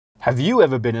Have you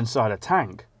ever been inside a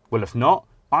tank? Well, if not,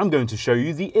 I'm going to show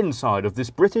you the inside of this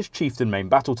British Chieftain main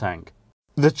battle tank.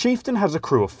 The Chieftain has a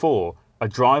crew of 4, a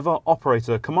driver,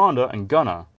 operator, commander and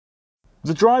gunner.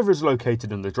 The driver is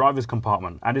located in the driver's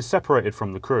compartment and is separated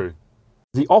from the crew.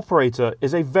 The operator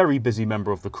is a very busy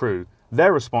member of the crew.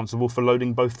 They're responsible for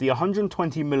loading both the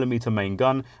 120mm main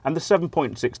gun and the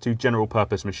 7.62 general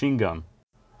purpose machine gun.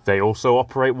 They also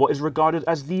operate what is regarded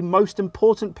as the most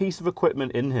important piece of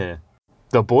equipment in here.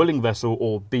 The boiling vessel,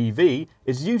 or BV,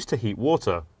 is used to heat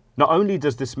water. Not only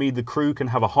does this mean the crew can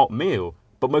have a hot meal,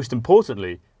 but most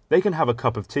importantly, they can have a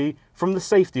cup of tea from the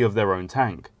safety of their own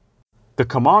tank. The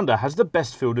commander has the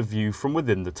best field of view from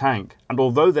within the tank, and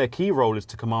although their key role is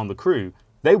to command the crew,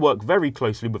 they work very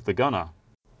closely with the gunner.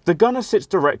 The gunner sits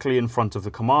directly in front of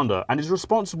the commander and is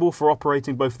responsible for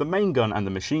operating both the main gun and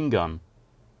the machine gun.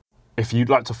 If you'd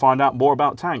like to find out more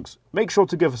about tanks, make sure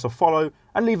to give us a follow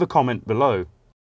and leave a comment below.